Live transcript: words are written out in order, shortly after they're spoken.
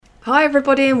Hi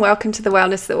everybody and welcome to the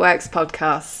Wellness That Works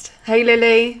podcast. Hey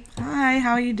Lily. Hi,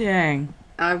 how are you doing?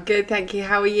 I'm good, thank you.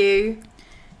 How are you?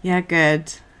 Yeah,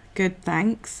 good. Good,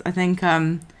 thanks. I think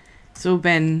it's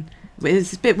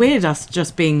a bit weird us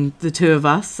just being the two of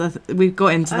us. We've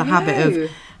got into the habit of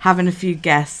having a few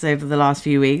guests over the last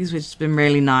few weeks, which has been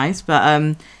really nice,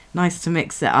 but nice to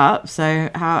mix it up. So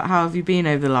how have you been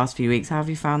over the last few weeks? How have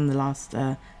you found the last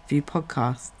few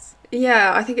podcasts?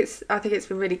 Yeah, I think it's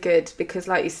been really good because,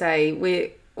 like you say,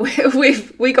 we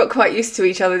got quite used to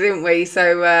each other, didn't we?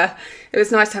 So it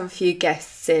was nice to have a few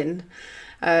guests in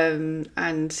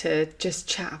and to just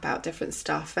chat about different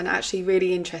stuff, and actually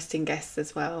really interesting guests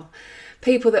as well.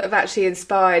 People that have actually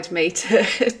inspired me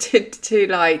to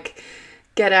like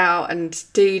get out and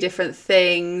do different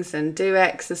things and do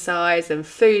exercise and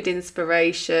food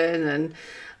inspiration,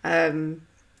 and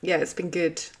yeah, it's been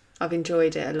good. I've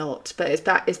enjoyed it a lot, but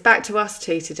it's back to us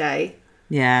two today.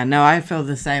 Yeah, no, I feel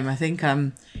the same. I think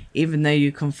even though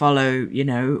you can follow,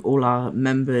 all our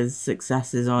members'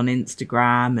 successes on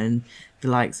Instagram and the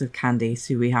likes of Candice,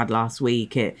 who we had last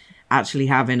week, it actually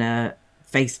having a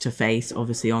face-to-face,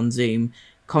 obviously on Zoom,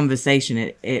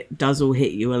 conversation, it does all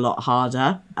hit you a lot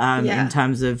harder in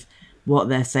terms of what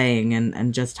they're saying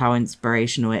and just how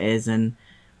inspirational it is. And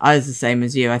I was the same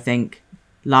as you. I think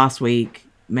last week,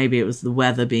 maybe it was the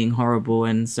weather being horrible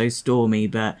and so stormy,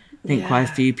 but I think quite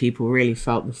a few people really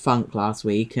felt the funk last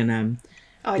week, and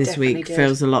this week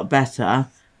feels a lot better.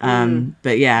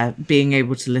 But yeah, being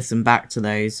able to listen back to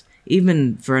those,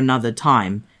 even for another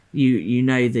time, you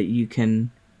know that you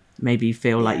can maybe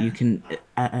feel like you can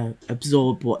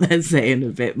absorb what they're saying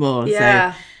a bit more.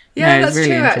 Yeah, so, that's really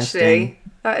true, actually.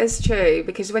 That is true,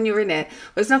 because when you're in it,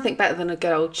 there's nothing better than a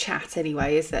good old chat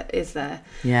anyway, is there?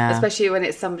 Yeah. Especially when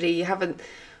it's somebody you haven't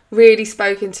really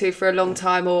spoken to for a long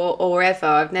time or ever.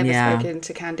 I've never spoken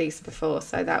to Candice before,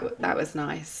 so that was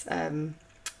nice.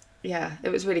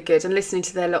 It was really good. And listening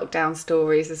to their lockdown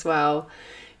stories as well,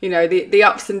 the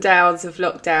ups and downs of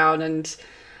lockdown, and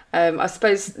I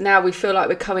suppose now we feel like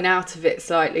we're coming out of it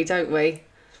slightly, don't we?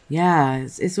 Yeah,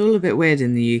 it's all a bit weird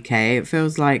in the UK. It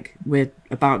feels like we're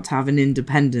about to have an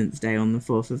Independence Day on the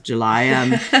 4th of July.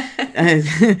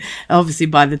 Obviously,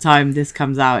 by the time this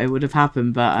comes out, it would have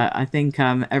happened. But I think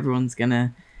everyone's going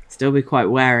to still be quite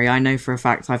wary. I know for a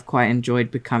fact I've quite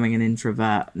enjoyed becoming an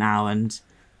introvert now, and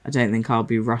I don't think I'll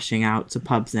be rushing out to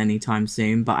pubs anytime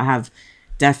soon. But I have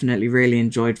definitely really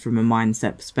enjoyed, from a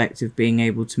mindset perspective, being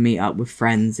able to meet up with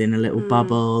friends in a little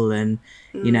bubble and,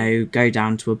 go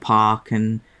down to a park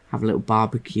and have a little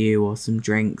barbecue or some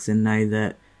drinks, and know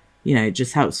that, it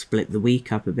just helps split the week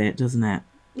up a bit, doesn't it?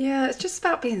 Yeah, it's just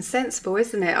about being sensible,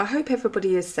 isn't it? I hope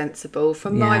everybody is sensible.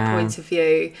 From my point of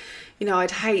view,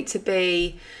 I'd hate to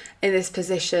be in this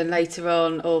position later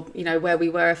on, or, where we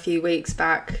were a few weeks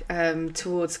back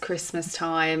towards Christmas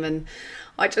time. And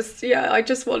I just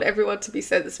want everyone to be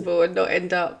sensible and not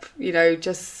end up,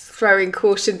 just throwing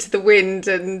caution to the wind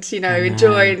and,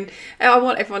 enjoying. I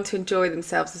want everyone to enjoy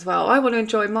themselves as well. I want to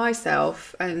enjoy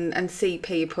myself and see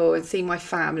people and see my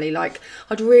family. Like,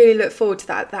 I'd really look forward to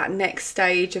that next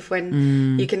stage of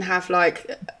when you can have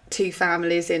like two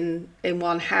families in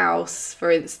one house, for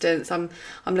instance. I'm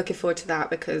looking forward to that,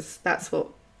 because that's what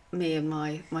me and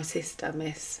my sister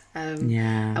miss,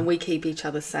 and we keep each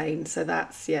other sane, so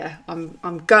that's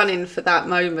I'm gunning for that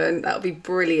moment. That'll be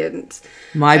brilliant.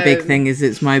 My big thing is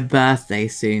it's my birthday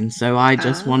soon, so I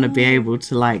just want to be able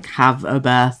to like have a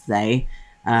birthday.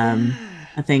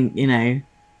 I think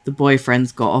the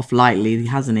boyfriend's got off lightly,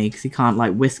 hasn't he? Because he can't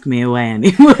like whisk me away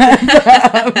anywhere.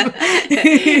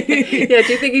 Yeah,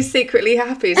 do you think he's secretly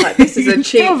happy? He's like, this is a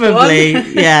cheap probably,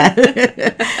 one.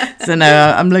 Yeah. So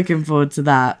no, I'm looking forward to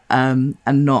that, and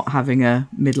not having a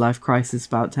midlife crisis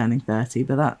about turning 30.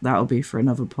 But that'll be for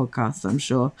another podcast, I'm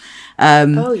sure.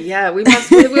 Oh yeah, we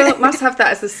must have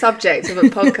that as the subject of a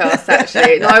podcast,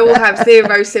 actually. And I will have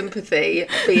zero sympathy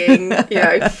being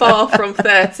far from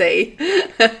 30.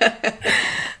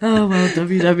 Oh, well,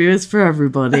 WW is for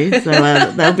everybody. So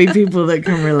there'll be people that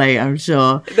can relate, I'm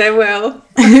sure. There will.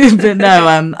 But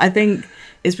no, I think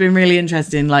it's been really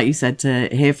interesting, like you said, to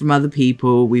hear from other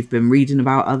people. We've been reading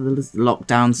about other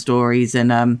lockdown stories.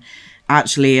 And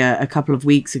actually, a couple of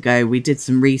weeks ago, we did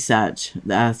some research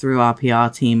through our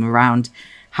PR team around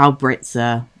how Brits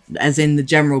are, as in the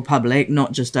general public,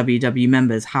 not just WW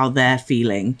members, how they're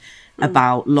feeling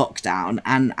about lockdown,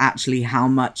 and actually how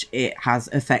much it has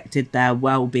affected their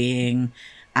well-being.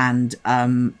 And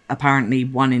apparently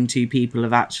 1 in 2 people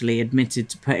have actually admitted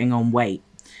to putting on weight.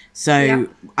 So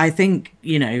I think,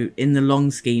 in the long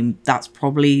scheme, that's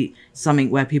probably something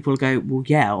where people go, well,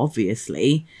 yeah,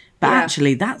 obviously. But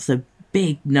actually, that's a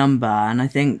big number, and I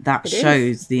think that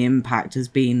shows the impact has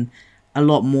been a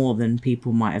lot more than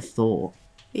people might have thought.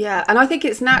 Yeah, and I think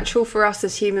it's natural for us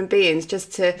as human beings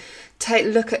just to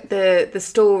look at the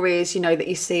stories, you know, that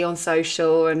you see on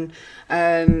social, and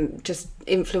just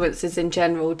influencers in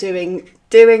general doing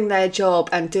their job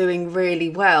and doing really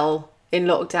well in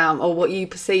lockdown, or what you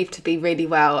perceive to be really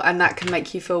well, and that can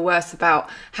make you feel worse about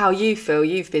how you feel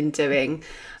you've been doing.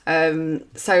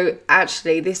 So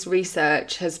actually this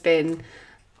research has been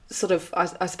sort of,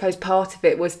 I suppose part of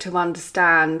it was to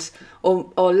understand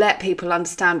or let people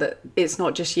understand that it's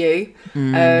not just you.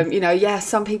 You know, yes,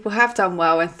 some people have done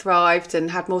well and thrived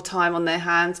and had more time on their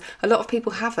hands. A lot of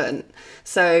people haven't.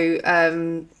 So,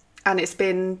 and it's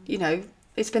been, you know,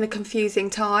 it's been a confusing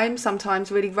time,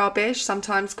 sometimes really rubbish,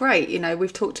 sometimes great. You know,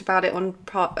 we've talked about it on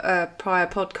prior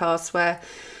podcasts where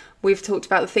we've talked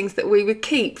about the things that we would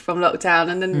keep from lockdown,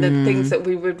 and then the things that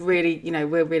we would really, you know,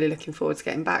 we're really looking forward to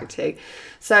getting back to.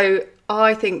 So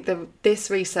I think this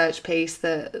research piece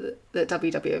that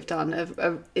WW have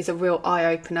done is a real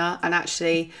eye-opener, and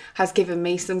actually has given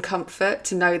me some comfort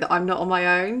to know that I'm not on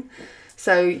my own.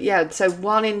 So yeah, so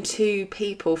 1 in 2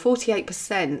 people,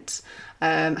 48%,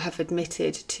 have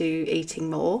admitted to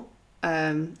eating more.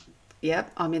 Yeah,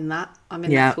 I'm in that. I'm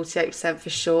in that 48% for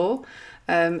sure.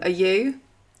 Are you?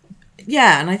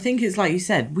 Yeah, and I think it's like you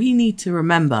said, we need to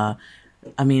remember,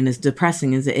 I mean, as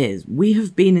depressing as it is, we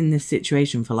have been in this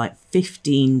situation for like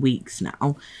 15 weeks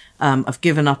now. I've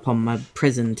given up on my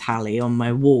prison tally on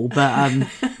my wall, but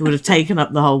it would have taken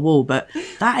up the whole wall. But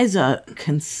that is a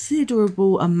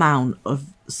considerable amount of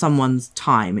someone's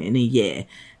time in a year.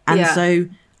 And so,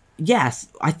 yes,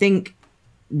 I think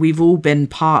we've all been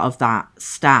part of that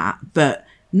stat, but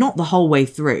not the whole way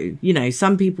through. You know,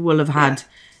 some people will have had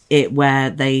it where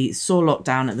they saw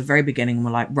lockdown at the very beginning and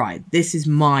were like, right, this is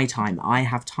my time. I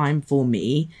have time for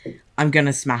me. I'm going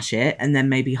to smash it. And then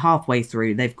maybe halfway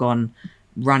through, they've gone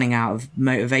running out of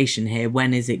motivation here.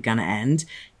 When is it going to end?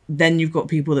 Then you've got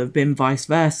people that have been vice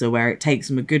versa, where it takes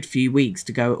them a good few weeks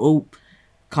to go, oh,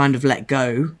 kind of let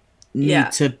go,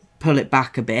 need to pull it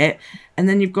back a bit. And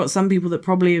then you've got some people that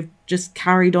probably have just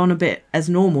carried on a bit as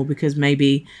normal because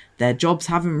maybe their jobs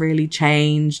haven't really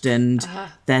changed and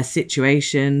their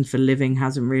situation for living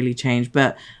hasn't really changed.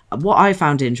 But what I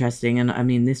found interesting, and I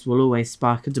mean, this will always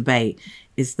spark a debate,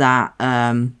 is that,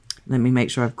 let me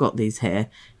make sure I've got these here.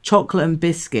 Chocolate and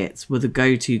biscuits were the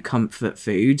go-to comfort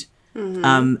food,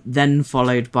 then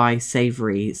followed by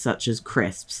savoury, such as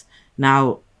crisps.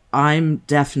 Now, I'm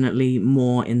definitely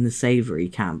more in the savoury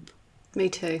camp. Me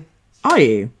too. Are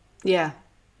you? Yeah.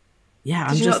 Yeah,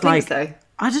 I'm just like, so?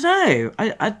 I don't know.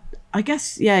 I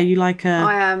guess, yeah, you like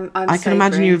a... I can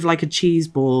imagine you with like a cheese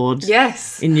board.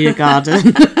 Yes. In your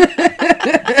garden.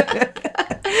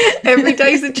 Every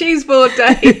day's a cheese board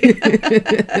day.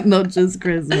 Not just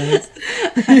Christmas.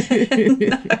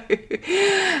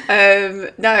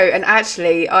 No, and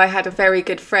actually I had a very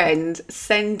good friend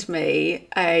send me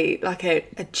a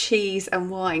cheese and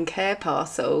wine care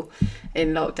parcel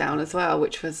in lockdown as well,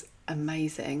 which was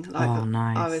amazing. Like,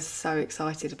 nice. I was so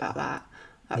excited about that.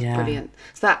 That's brilliant.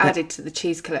 So that added to the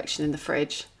cheese collection in the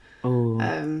fridge.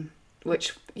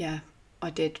 Which, I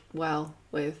did well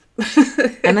with.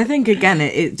 And I think, again,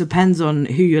 it depends on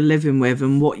who you're living with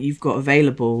and what you've got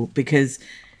available, because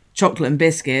chocolate and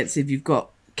biscuits, if you've got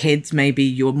kids, maybe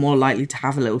you're more likely to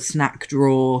have a little snack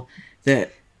drawer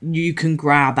that you can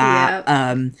grab at.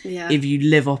 If you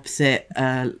live opposite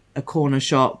a corner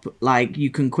shop, like,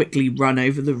 you can quickly run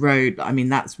over the road. I mean,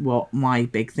 that's what my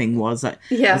big thing was. I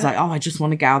was like, I just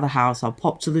want to get out of the house. I'll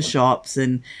pop to the shops,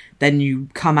 and then you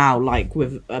come out like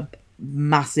with a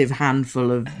massive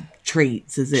handful of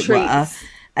treats, as it were.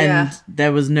 And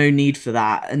there was no need for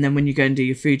that. And then when you go and do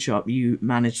your food shop, you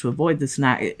manage to avoid the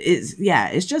snack.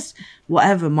 It's just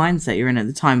whatever mindset you're in at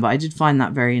the time. But I did find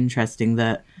that very interesting,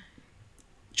 that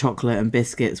chocolate and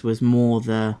biscuits was more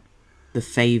the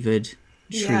favoured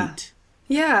treat.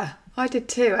 Yeah, I did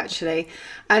too, actually.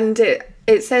 And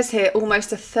it says here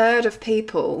almost a third of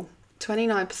people,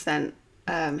 29%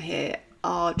 here,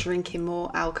 are drinking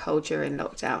more alcohol during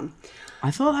lockdown.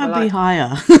 I thought that'd be higher.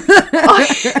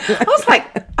 I was like,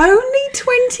 only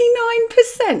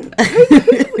 29%? Who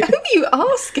are you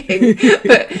asking?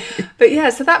 But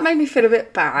yeah, so that made me feel a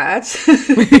bit bad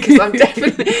because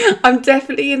I'm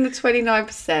definitely in the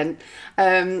 29%.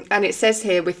 And it says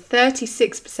here, with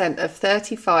 36% of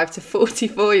 35 to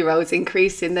 44-year-olds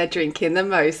increasing their drinking the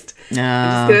most. I'm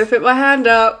just going to put my hand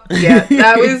up. Yeah,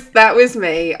 that was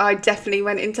me. I definitely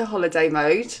went into holiday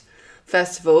mode.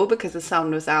 First of all, because the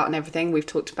sun was out and everything. We've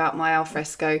talked about my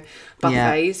alfresco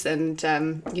buffets and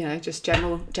just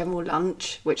general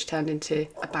lunch, which turned into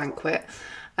a banquet.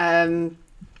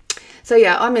 So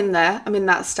yeah, I'm in there. I'm in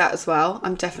that stat as well.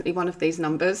 I'm definitely one of these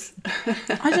numbers.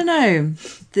 I don't know.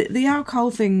 The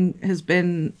alcohol thing has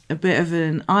been a bit of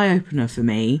an eye-opener for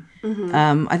me.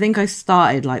 I think I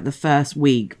started like the first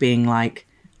week being like,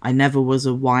 I never was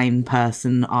a wine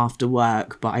person after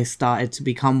work, but I started to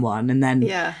become one. And then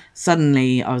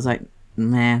suddenly I was like,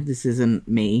 meh, this isn't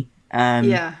me.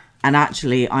 And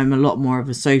actually, I'm a lot more of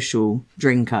a social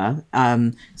drinker.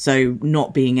 So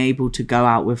not being able to go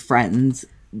out with friends,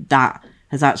 that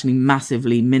has actually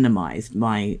massively minimized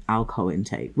my alcohol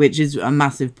intake, which is a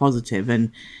massive positive. And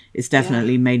it's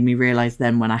definitely made me realize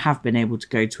then when I have been able to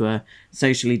go to a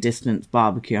socially distanced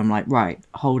barbecue, I'm like, right,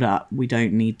 hold up. We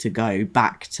don't need to go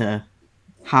back to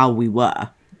how we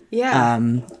were.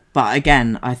 But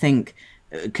again, I think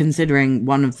considering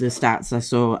one of the stats I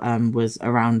saw was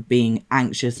around being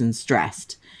anxious and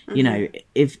stressed. You know,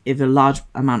 if a large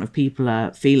amount of people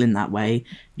are feeling that way,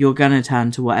 you're going to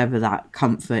turn to whatever that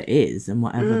comfort is and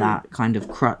whatever that kind of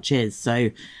crutch is.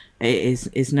 So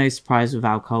it's no surprise with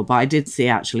alcohol. But I did see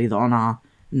actually that on our,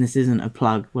 and this isn't a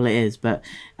plug, well it is, but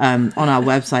on our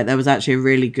website there was actually a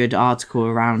really good article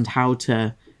around how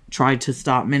to try to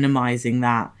start minimizing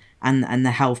that and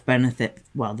the health benefit.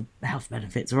 Well, the health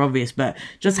benefits are obvious, but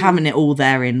just having it all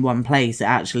there in one place, it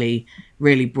actually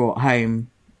really brought home,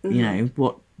 you know,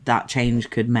 what that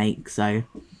change could make. So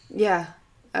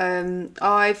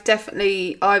I've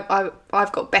definitely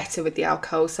I've got better with the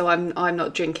alcohol, so I'm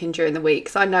not drinking during the week,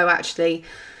 because I know actually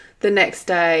the next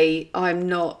day I'm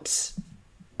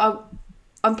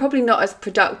probably not as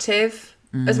productive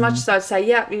as much as I'd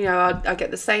say I get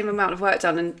the same amount of work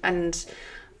done, and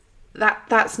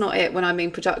that's not it when I mean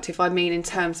productive. I mean in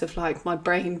terms of like my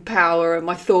brain power and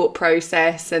my thought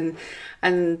process and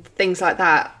things like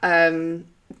that.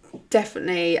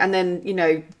 Definitely. And then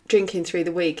drinking through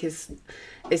the week is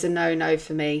a no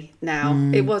for me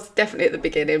now. It was definitely at the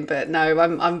beginning, but no,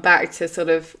 I'm back to sort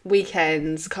of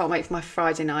weekends. Can't wait for my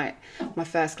Friday night, my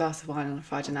first glass of wine on a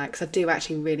Friday night, because I do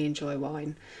actually really enjoy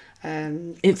wine.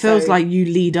 It feels like you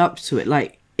lead up to it,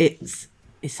 like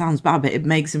it sounds bad, but it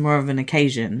makes it more of an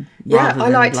occasion. Yeah, I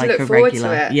like to look forward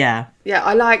to it. Yeah,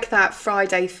 I like that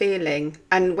Friday feeling.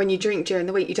 And when you drink during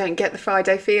the week, you don't get the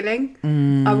Friday feeling.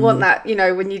 I want that,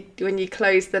 when you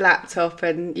close the laptop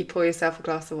and you pour yourself a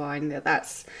glass of wine.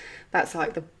 That's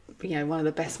like the one of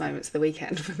the best moments of the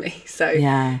weekend for me. So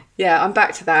yeah, I'm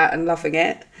back to that and loving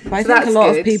it. But I think a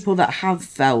lot of people that have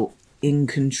felt in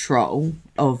control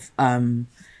of their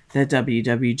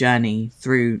WW journey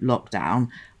through lockdown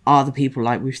are the people,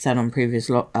 like we've said on previous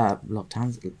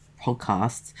lockdowns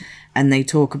podcasts, and they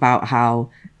talk about how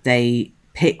they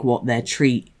pick what their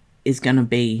treat is going to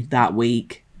be that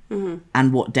week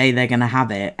and what day they're going to have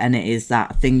it, and it is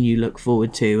that thing you look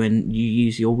forward to and you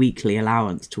use your weekly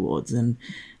allowance towards. And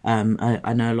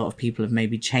I know a lot of people have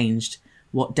maybe changed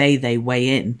what day they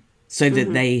weigh in so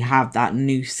that they have that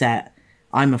new set.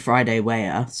 I'm a Friday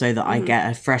weigher, so that I get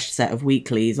a fresh set of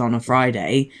weeklies on a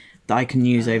Friday that I can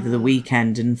use over the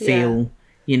weekend and feel,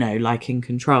 like in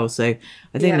control. So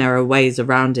I think there are ways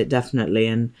around it, definitely.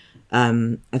 And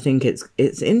I think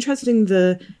it's interesting,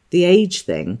 the age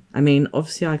thing. I mean,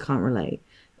 obviously I can't relate.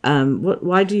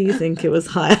 Why do you think it was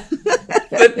higher?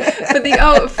 for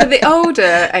the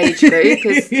older age group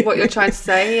is what you're trying to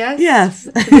say, yes? Yes.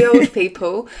 For the old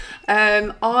people,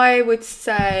 I would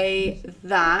say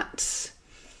that...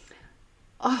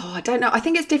 Oh, I don't know. I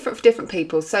think it's different for different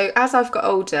people. So as I've got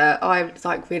older, I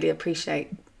really appreciate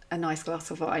a nice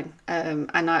glass of wine. And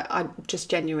I'm just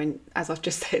genuine, as I've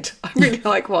just said, I really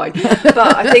like wine. But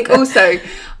I think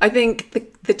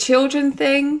the children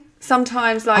thing,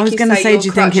 sometimes, like I was going to say, do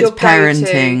you think it's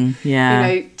parenting?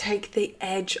 Yeah. Take the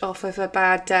edge off of a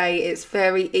bad day. It's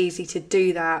very easy to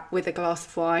do that with a glass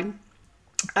of wine.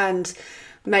 And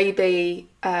maybe,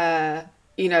 a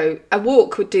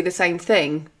walk would do the same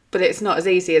thing. But it's not as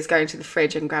easy as going to the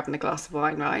fridge and grabbing a glass of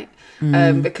wine, right?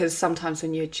 Because sometimes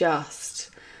when the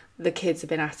kids have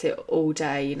been at it all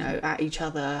day, at each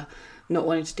other, not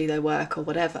wanting to do their work or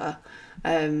whatever.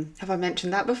 Have I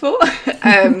mentioned that before?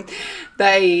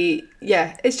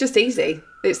 It's just easy.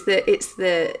 It's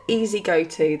the easy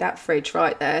go-to, that fridge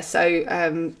right there. So,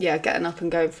 getting up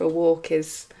and going for a walk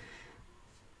is...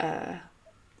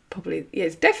 probably,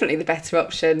 it's definitely the better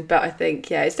option, but I think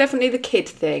it's definitely the kid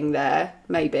thing there,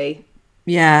 maybe.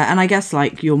 And I guess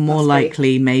you're more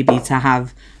likely maybe to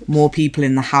have more people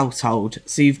in the household,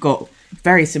 so you've got,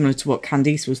 very similar to what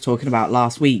Candice was talking about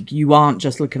last week, you aren't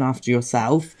just looking after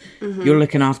yourself, you're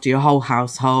looking after your whole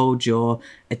household, you're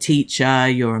a teacher,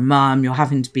 you're a mum, you're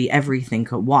having to be everything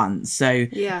at once, so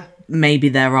maybe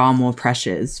there are more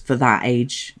pressures for that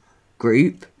age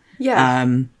group.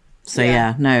 So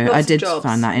yeah, no, Lots I of did jobs.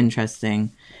 find that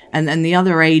interesting. And the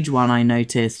other age one I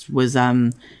noticed was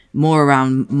more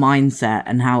around mindset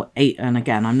and how and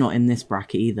again, I'm not in this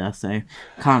bracket either, so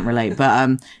can't relate,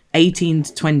 but 18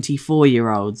 to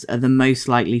 24-year-olds are the most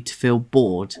likely to feel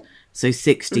bored. So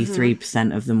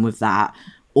 63% of them with that,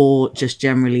 or just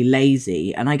generally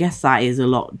lazy. And I guess that is a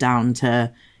lot down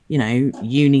to, you know,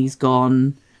 uni's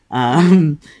gone.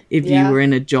 If you were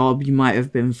in a job, you might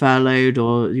have been furloughed,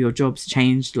 or your job's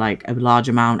changed like a large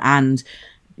amount, and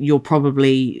you're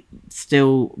probably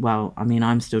still, well, I mean,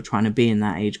 I'm still trying to be in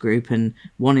that age group and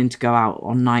wanting to go out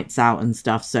on nights out and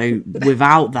stuff. So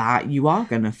without that, you are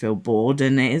going to feel bored,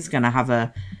 and it is going to have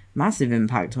a massive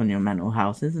impact on your mental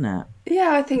health, isn't it?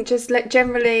 Yeah, I think just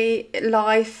generally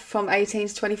life from 18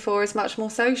 to 24 is much more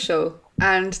social,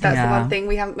 and that's the one thing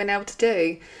we haven't been able to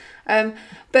do.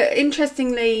 But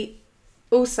interestingly,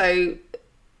 also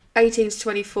 18 to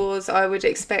 24s, I would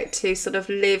expect to sort of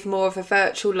live more of a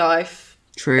virtual life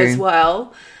as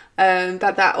well.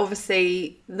 That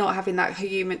obviously not having that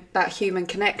human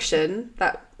connection,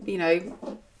 that, you know,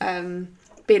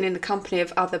 being in the company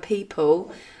of other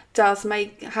people does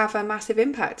have a massive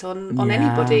impact on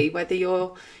anybody, whether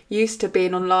you're used to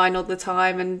being online all the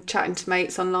time and chatting to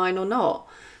mates online or not.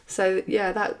 So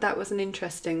yeah, that was an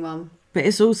interesting one. But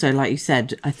it's also, like you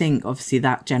said, I think obviously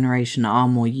that generation are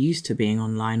more used to being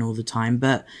online all the time,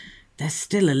 but there's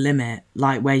still a limit,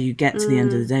 like where you get to the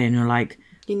end of the day and you're like,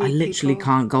 I literally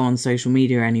can't go on social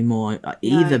media anymore,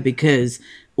 either because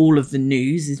all of the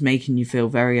news is making you feel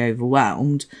very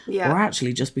overwhelmed, or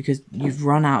actually just because you've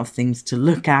run out of things to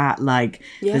look at. Like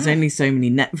there's only so many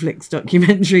Netflix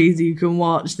documentaries you can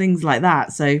watch, things like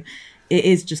that. So it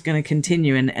is just going to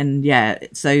continue. And yeah,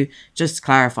 so just to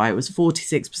clarify, it was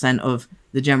 46% of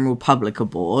the general public are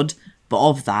bored, but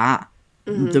of that,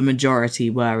 the majority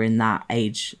were in that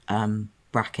age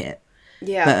bracket.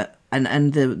 Yeah. But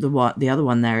and the other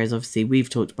one there is, obviously we've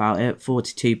talked about it,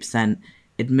 42%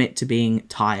 admit to being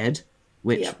tired,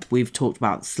 which we've talked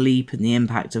about sleep and the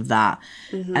impact of that,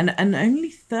 and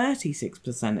only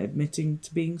 36% admitting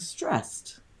to being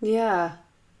stressed. Yeah,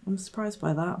 I'm surprised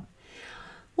by that.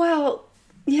 Well,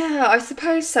 yeah, I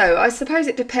suppose so. I suppose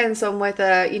it depends on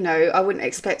whether, you know, I wouldn't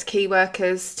expect key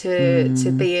workers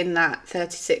to be in that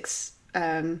 36.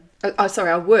 I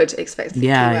would expect the key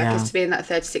workers to be in that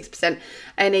 36%.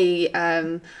 Any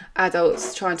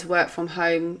adults trying to work from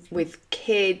home with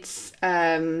kids,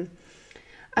 and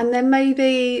then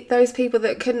maybe those people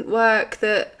that couldn't work,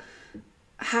 that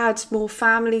had more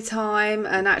family time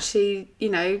and actually, you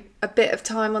know, a bit of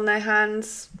time on their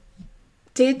hands,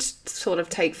 did sort of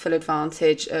take full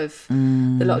advantage of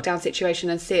the lockdown situation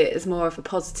and see it as more of a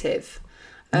positive.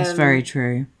 That's very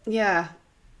true. Yeah.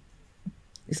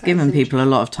 It's given people a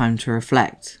lot of time to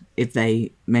reflect if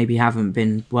they maybe haven't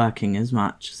been working as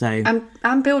much. So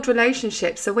and build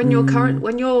relationships. So when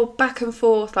you're back and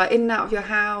forth, like in and out of your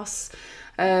house,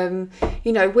 you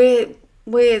know,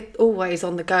 we're always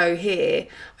on the go here.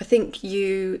 I think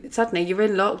suddenly you're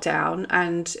in lockdown,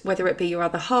 and whether it be your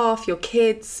other half, your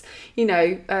kids, you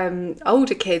know,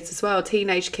 older kids as well,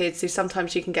 teenage kids, who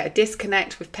sometimes you can get a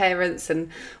disconnect with parents and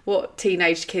what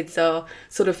teenage kids are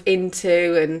sort of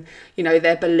into, and, you know,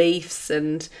 their beliefs,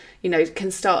 and, you know,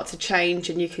 can start to change,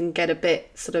 and you can get a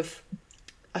bit sort of,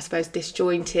 I suppose,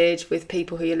 disjointed with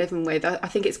people who you're living with. I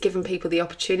think it's given people the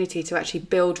opportunity to actually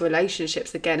build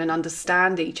relationships again and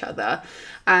understand each other.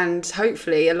 And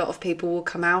hopefully a lot of people will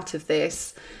come out of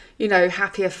this, you know,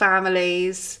 happier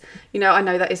families. You know, I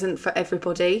know that isn't for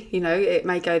everybody. You know, it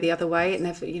may go the other way. It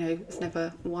never, you know, it's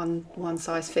never one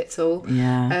size fits all.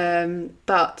 Yeah.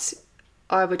 But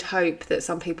I would hope that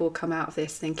some people will come out of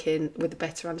this thinking with a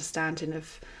better understanding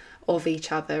of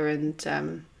each other, and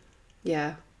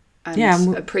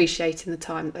appreciating the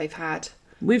time that they've had.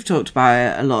 We've talked about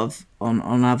it a lot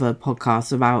on other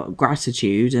podcasts about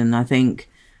gratitude, and I think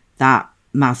that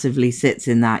massively sits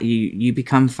in that you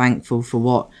become thankful for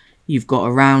what you've got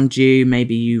around you.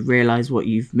 Maybe you realise what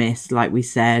you've missed, like we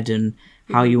said, and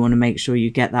how you want to make sure you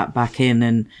get that back in.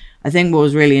 And I think what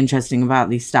was really interesting about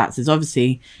these stats is,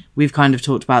 obviously we've kind of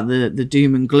talked about the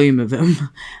doom and gloom of them,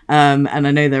 and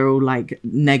I know they're all like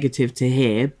negative to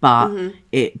hear, but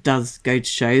it does go to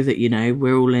show that, you know,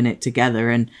 we're all in it together.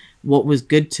 And what was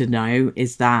good to know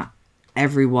is that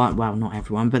everyone, well, not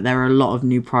everyone, but there are a lot of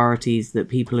new priorities that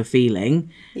people are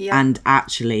feeling, and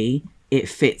actually it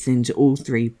fits into all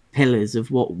three pillars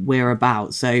of what we're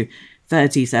about. So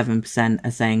 37%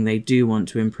 are saying they do want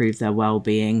to improve their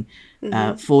well-being,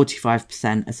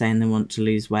 45% are saying they want to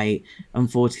lose weight, and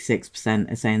 46%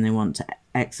 are saying they want to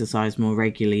exercise more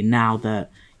regularly now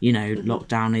that, you know,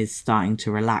 lockdown is starting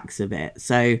to relax a bit.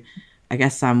 So I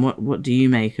guess, Sam, what do you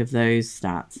make of those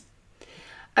stats?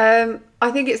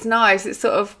 I think it's nice. It's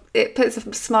sort of, it puts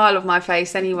a smile on my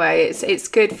face anyway. It's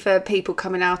good for people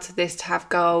coming out of this to have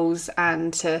goals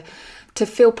and to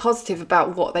feel positive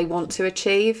about what they want to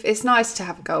achieve. It's nice to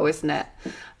have a goal, isn't it?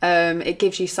 It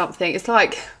gives you something. It's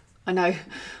like, I know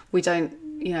we don't,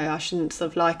 I shouldn't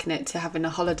sort of liken it to having a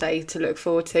holiday to look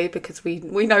forward to, because we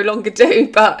no longer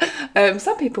do, but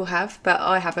some people have, but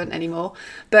I haven't anymore.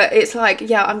 But it's like,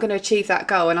 yeah, I'm going to achieve that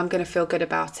goal and I'm going to feel good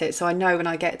about it. So I know when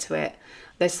I get to it,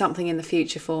 there's something in the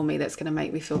future for me that's going to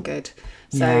make me feel good.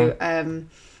 So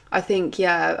I think,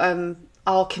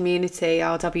 our community,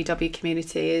 our WW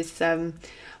community is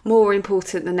more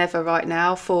important than ever right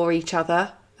now for each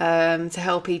other, to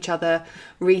help each other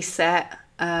reset,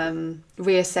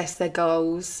 reassess their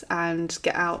goals and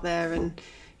get out there and,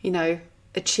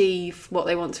 achieve what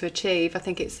they want to achieve. I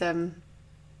think it's a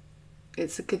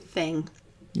good thing.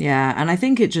 Yeah, and I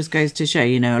think it just goes to show,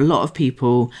 a lot of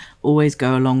people always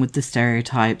go along with the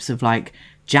stereotypes of like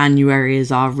January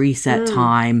is our reset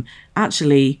time.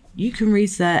 Actually, you can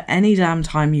reset any damn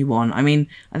time you want. I mean,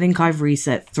 I think I've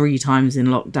reset 3 times in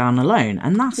lockdown alone,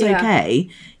 and that's okay.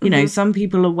 Some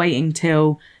people are waiting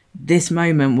till this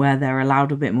moment where they're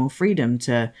allowed a bit more freedom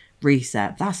to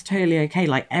reset. That's totally okay.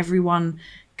 Like, everyone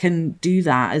can do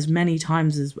that as many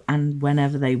times as and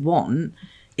whenever they want.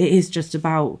 It is just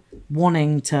about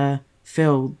wanting to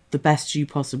feel the best you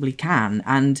possibly can.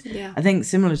 And I think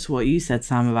similar to what you said,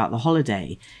 Sam, about the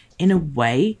holiday, in a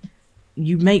way,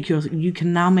 you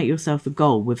can now make yourself a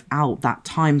goal without that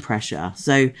time pressure.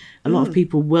 So a lot of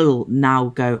people will now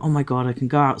go, oh my God, I can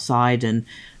go outside. And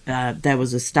there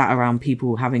was a stat around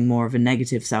people having more of a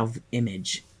negative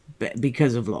self-image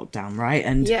because of lockdown, right?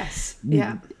 And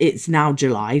it's now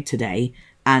July today.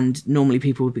 And normally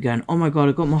people would be going, oh my God,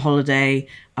 I got my holiday.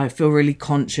 I feel really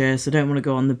conscious. I don't want to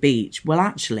go on the beach. Well,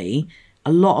 actually,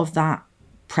 a lot of that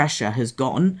pressure has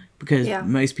gone because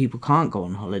most people can't go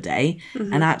on holiday.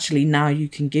 And actually now you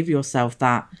can give yourself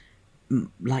that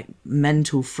like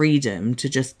mental freedom to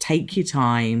just take your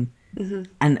time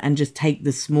and just take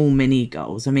the small mini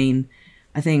goals. I mean,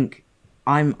 I think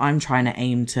I'm trying to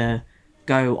aim to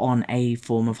go on a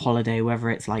form of holiday, whether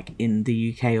it's like in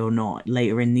the UK or not,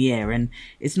 later in the year. And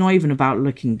it's not even about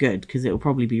looking good, because it'll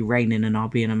probably be raining and I'll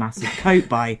be in a massive coat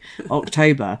by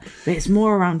October. But it's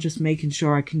more around just making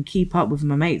sure I can keep up with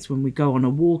my mates when we go on a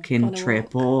walk-in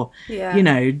trip or,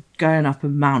 going up a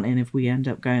mountain if we end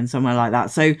up going somewhere like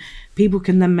that. So people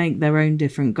can then make their own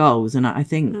different goals. And I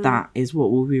think that is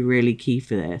what will be really key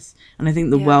for this. And I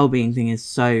think the well-being thing is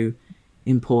so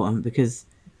important, because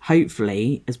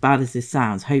hopefully, as bad as this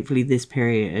sounds, hopefully this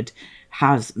period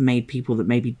has made people that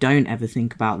maybe don't ever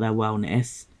think about their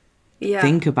wellness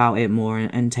think about it more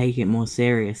and take it more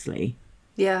seriously.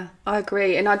 Yeah, I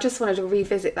agree. And I just wanted to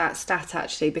revisit that stat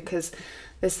actually, because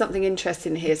there's something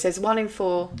interesting here. It says 1 in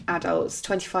 4 adults,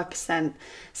 25%,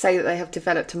 say that they have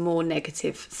developed a more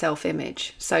negative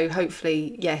self-image. So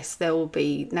hopefully, yes, there will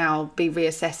be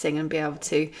reassessing and be able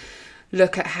to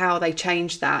look at how they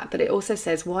change that. But it also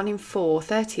says 1 in 4,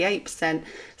 38%,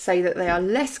 say that they are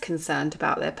less concerned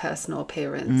about their personal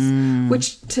appearance,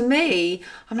 which to me,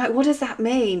 I'm like, what does that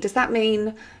mean? Does that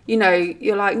mean,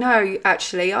 you're like, no,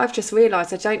 actually, I've just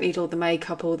realised I don't need all the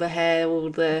makeup, all the hair, all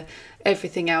the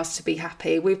everything else to be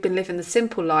happy. We've been living the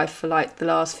simple life for like the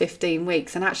last 15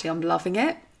 weeks and actually I'm loving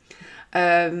it.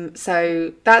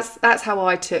 So that's how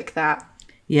I took that.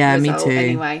 Yeah, me too.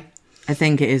 Anyway, I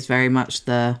think it is very much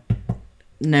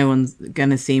no one's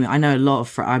gonna see me. I know a lot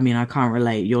of I can't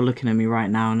relate. You're looking at me right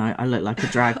now and I look like a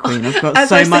drag queen. I've got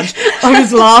so much. I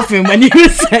was laughing when you were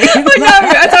saying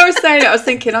that. As I was saying it, I was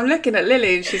thinking, I'm looking at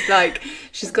Lily and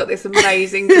she's got this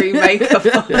amazing green makeup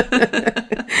on.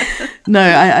 No,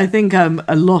 I think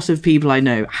a lot of people I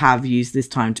know have used this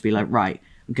time to be like, right,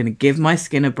 I'm gonna give my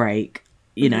skin a break.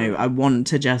 I want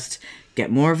to just get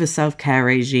more of a self-care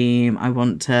regime. I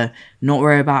want to not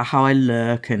worry about how I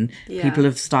look. And people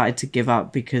have started to give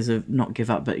up because of not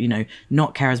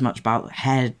care as much about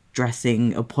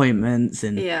hairdressing appointments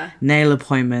and nail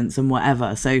appointments and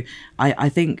whatever. So I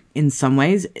think in some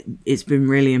ways it's been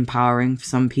really empowering for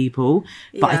some people.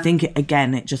 But I think,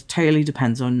 it just totally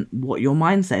depends on what your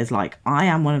mindset is like. I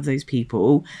am one of those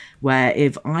people where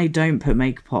if I don't put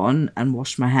makeup on and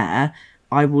wash my hair,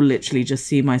 I will literally just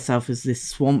see myself as this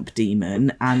swamp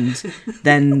demon and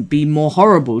then be more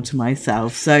horrible to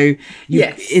myself. So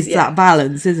that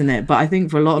balance, isn't it? But I think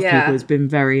for a lot of people, it's been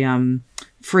very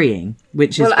freeing,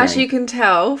 which is great. As you can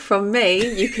tell from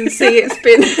me, you can see it's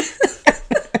been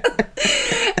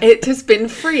It's just been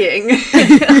freeing.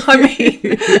 I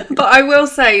mean, but I will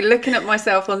say, looking at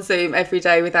myself on Zoom every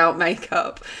day without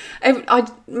makeup, I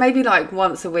maybe like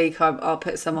once a week I'll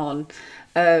put some on.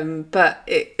 But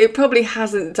it probably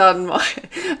hasn't done my,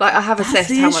 like, I have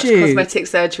assessed how much cosmetic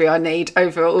surgery I need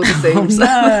over all the Zooms.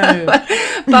 Oh,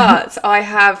 no. But I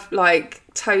have like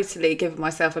totally given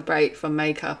myself a break from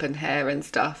makeup and hair and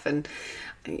stuff, and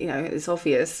you know, it's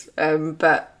obvious,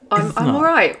 but I'm all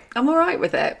right. I'm all right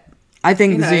with it. I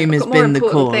think Zoom has been the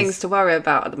cause. More important things to worry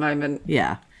about at the moment.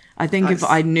 Yeah. I think if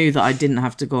I knew that I didn't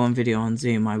have to go on video on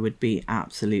Zoom, I would be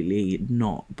absolutely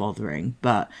not bothering.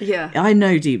 But yeah, I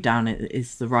know deep down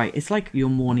it's the right. It's like your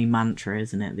morning mantra,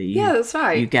 isn't it? That that's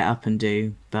right. You get up and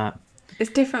do, but it's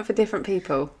different for different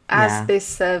people. As this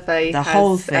survey has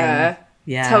whole thing,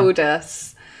 told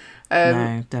us.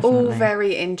 No, all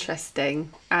very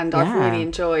interesting, and I've really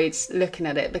enjoyed looking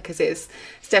at it because it's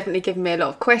definitely given me a lot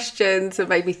of questions and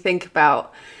made me think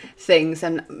about things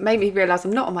and made me realise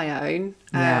I'm not on my own.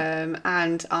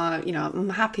 And you know,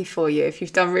 I'm happy for you if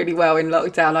you've done really well in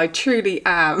lockdown. I truly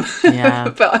am.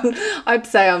 But I'd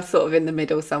say I'm sort of in the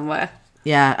middle somewhere.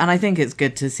 Yeah, and I think it's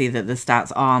good to see that the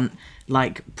stats aren't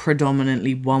like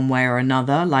predominantly one way or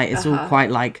another. Like it's all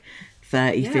quite like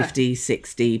 30, 50,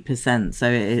 60%. So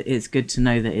it's good to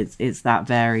know that it's that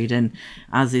varied, and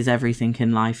as is everything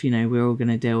in life, you know, we're all going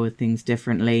to deal with things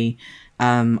differently.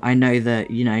 I know that,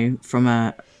 you know, from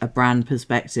a brand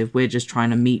perspective, we're just trying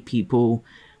to meet people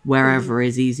wherever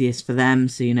is easiest for them.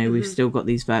 So, you know, we've still got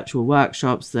these virtual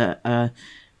workshops that are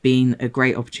being a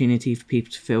great opportunity for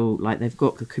people to feel like they've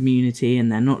got a community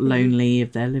and they're not lonely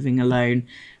if they're living alone.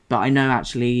 But I know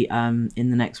actually in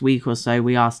the next week or so,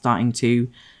 we are starting to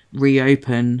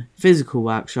reopen physical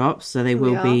workshops. So they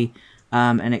will be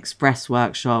an express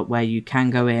workshop where you can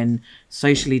go in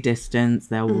socially distanced.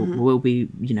 There will be,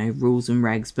 you know, rules and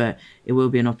regs, but it will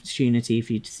be an opportunity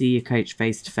for you to see your coach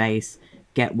face to face,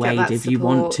 get weighed if you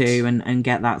want to, and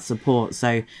get that support.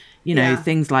 So, you know,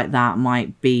 things like that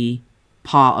might be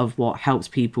part of what helps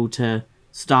people to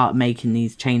start making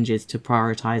these changes to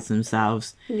prioritize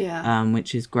themselves,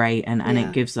 which is great, and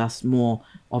it gives us more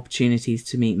opportunities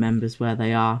to meet members where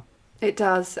they are. It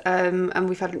does, and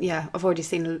we've had I've already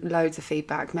seen loads of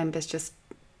feedback, members just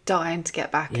dying to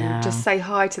get back and just say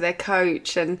hi to their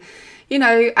coach, and you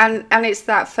know, and it's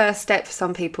that first step for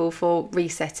some people for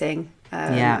resetting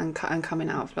and coming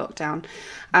out of lockdown.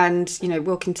 And you know,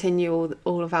 we'll continue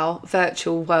all of our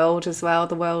virtual world as well.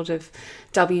 The world of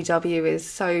WW is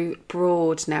so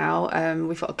broad now.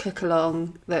 We've got a cook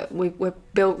along that we're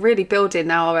really building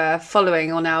our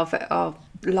following on our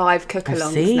live cook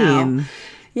alongs now.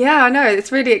 Yeah, I know,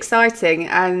 it's really exciting,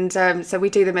 and so we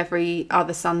do them every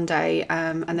other Sunday,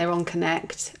 and they're on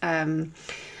Connect, in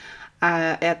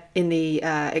the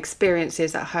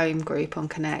Experiences at Home group on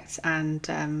Connect, and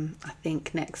I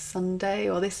think next Sunday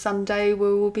or this Sunday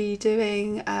we will be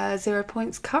doing 0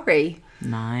 Points curry.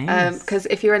 Nice. Because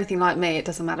if you're anything like me, it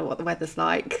doesn't matter what the weather's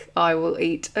like, I will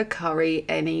eat a curry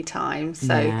anytime.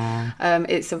 So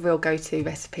it's a real go-to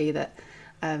recipe that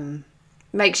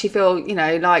makes you feel, you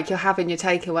know, like you're having your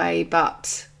takeaway,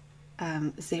 but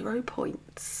 0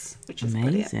 points, which is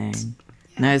amazing. Brilliant.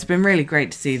 No, it's been really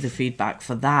great to see the feedback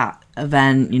for that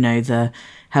event. You know, the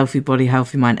Healthy Body,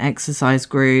 Healthy Mind exercise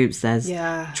groups, there's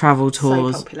travel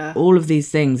tours, so all of these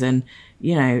things. And,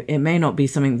 you know, it may not be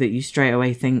something that you straight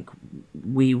away think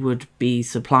we would be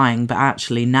supplying, but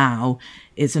actually now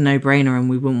it's a no-brainer, and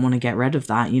we wouldn't want to get rid of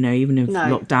that. You know, even if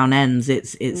lockdown ends,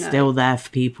 it's still there for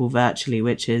people virtually,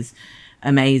 which is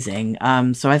amazing.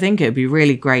 So I think it would be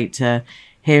really great to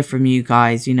hear from you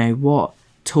guys. You know, what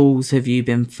tools have you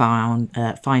been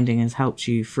finding has helped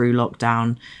you through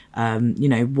lockdown? You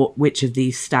know, which of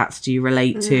these stats do you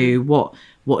relate to? What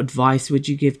advice would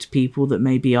you give to people that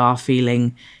maybe are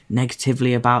feeling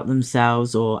negatively about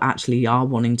themselves or actually are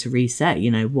wanting to reset? You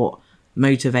know, what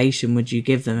motivation would you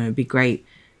give them? It would be great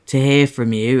to hear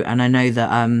from you. And I know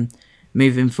that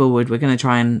moving forward, we're going to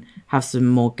try and have some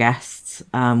more guests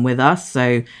with us.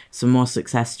 So some more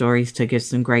success stories to give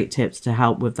some great tips to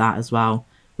help with that as well,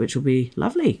 which will be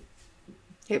lovely.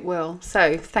 It will.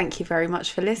 So thank you very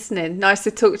much for listening. Nice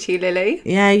to talk to you, Lily.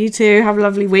 Yeah, you too. Have a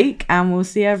lovely week, and we'll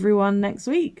see everyone next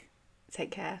week.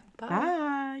 Take care. Bye. Bye.